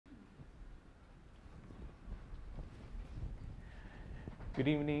Good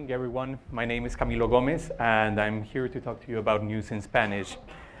evening, everyone. My name is Camilo Gomez, and I'm here to talk to you about News in Spanish.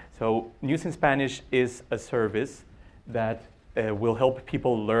 So, News in Spanish is a service that will help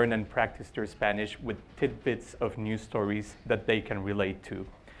people learn and practice their Spanish with tidbits of news stories that they can relate to.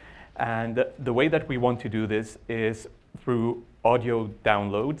 And the way that we want to do this is through audio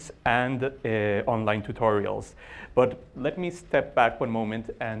downloads and online tutorials. But let me step back one moment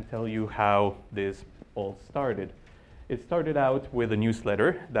and tell you how this all started. It started out with a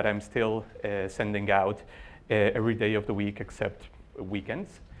newsletter that I'm still sending out every day of the week except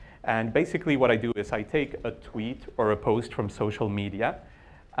weekends. And basically what I do is I take a tweet or a post from social media.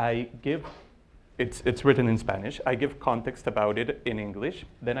 It's written in Spanish. I give context about it in English.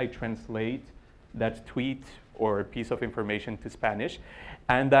 Then I translate that tweet or piece of information to Spanish.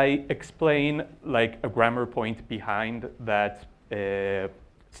 And I explain like a grammar point behind that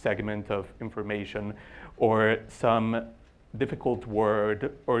segment of information, or some difficult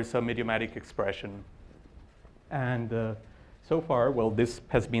word, or some idiomatic expression. And so far, well, this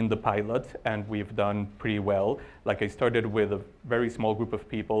has been the pilot, and we've done pretty well. Like I started with a very small group of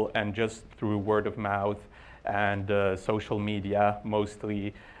people, and just through word of mouth and social media,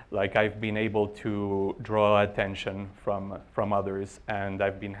 mostly, like I've been able to draw attention from others, and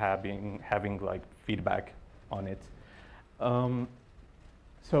I've been having like feedback on it.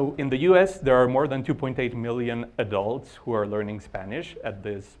 So in the US, there are more than 2.8 million adults who are learning Spanish at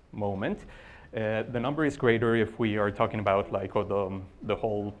this moment. The number is greater if we are talking about like the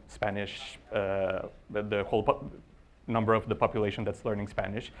whole Spanish, the whole number of the population that's learning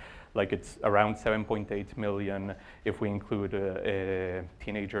Spanish. Like it's around 7.8 million if we include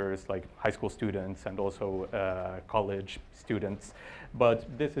teenagers, like high school students, and also college students. But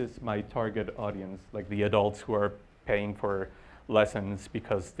this is my target audience, like the adults who are paying for lessons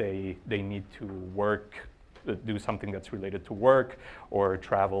because they need to work, do something that's related to work, or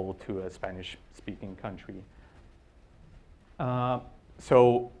travel to a Spanish-speaking country.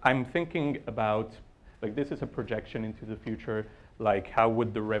 So I'm thinking about, like this is a projection into the future, like how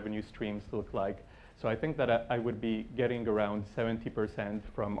would the revenue streams look like? So I think that I would be getting around 70%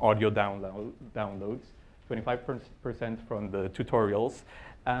 from audio downloads, 25% from the tutorials,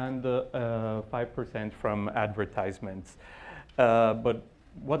 and 5% from advertisements. But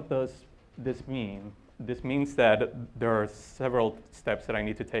what does this mean? This means that there are several steps that I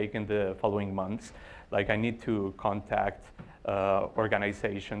need to take in the following months. Like I need to contact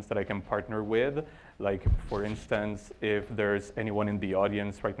organizations that I can partner with. Like for instance, if there's anyone in the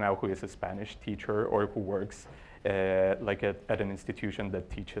audience right now who is a Spanish teacher or who works like at an institution that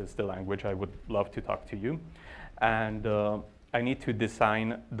teaches the language, I would love to talk to you. And I need to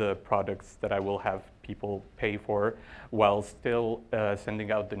design the products that I will have people pay for while still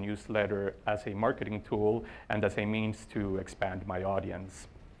sending out the newsletter as a marketing tool and as a means to expand my audience.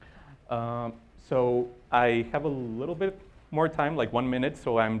 So I have a little bit more time, like 1 minute,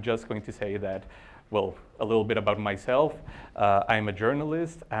 so I'm just going to say that, well, a little bit about myself. I'm a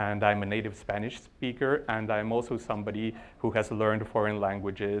journalist, and I'm a native Spanish speaker, and I'm also somebody who has learned foreign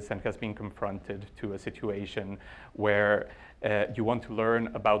languages and has been confronted to a situation where you want to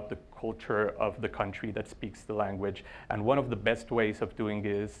learn about the culture of the country that speaks the language. And one of the best ways of doing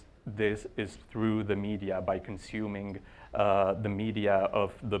this is through the media, by consuming the media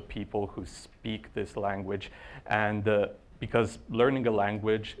of the people who speak this language. And because learning a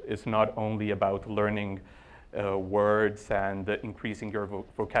language is not only about learning words and increasing your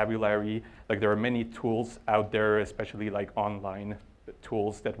vocabulary. Like there are many tools out there, especially like online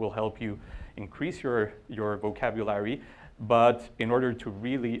tools that will help you increase your vocabulary. But in order to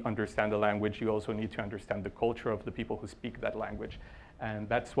really understand the language, you also need to understand the culture of the people who speak that language. And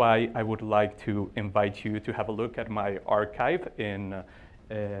that's why I would like to invite you to have a look at my archive in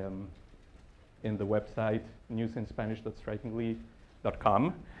the website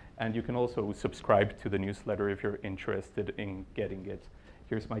newsinspanish.strikingly.com. And you can also subscribe to the newsletter if you're interested in getting it.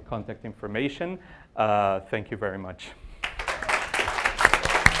 Here's my contact information. Thank you very much.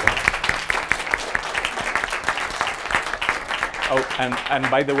 Oh, and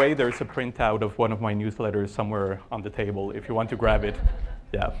by the way, there's a printout of one of my newsletters somewhere on the table if you want to grab it.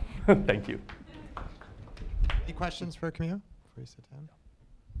 Yeah, thank you. Any questions for Camilo before you sit down?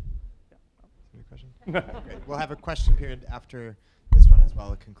 Any questions? Great. We'll have a question period after this one as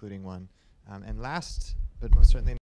well, a concluding one. And last, but most certainly